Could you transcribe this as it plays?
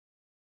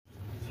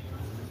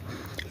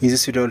In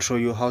this video, I'll show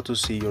you how to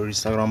see your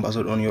Instagram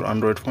password on your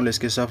Android phone. Let's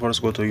get started.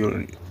 First, go to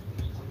your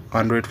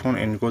Android phone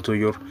and go to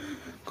your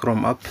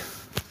Chrome app.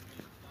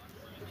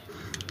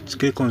 Just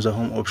click on the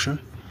home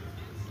option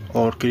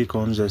or click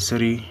on the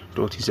three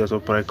dots at the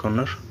top right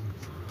corner.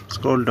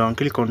 Scroll down,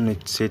 click on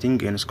net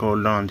setting and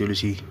scroll down until you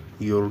see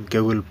your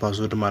Google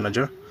password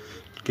manager.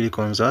 Click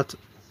on that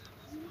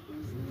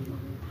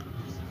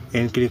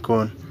and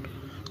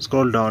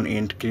scroll down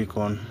and click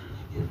on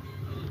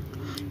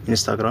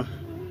Instagram.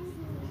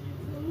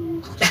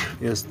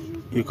 Yes,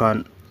 you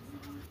can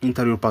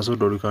enter your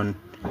password, or you can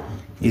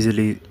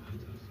easily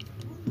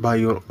by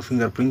your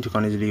fingerprint. You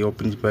can easily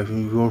open it by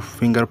your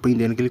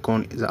fingerprint and click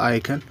on the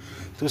icon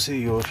to see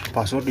your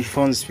password. If you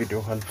found this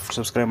video helpful,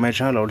 subscribe my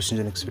channel or see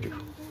you in the next video.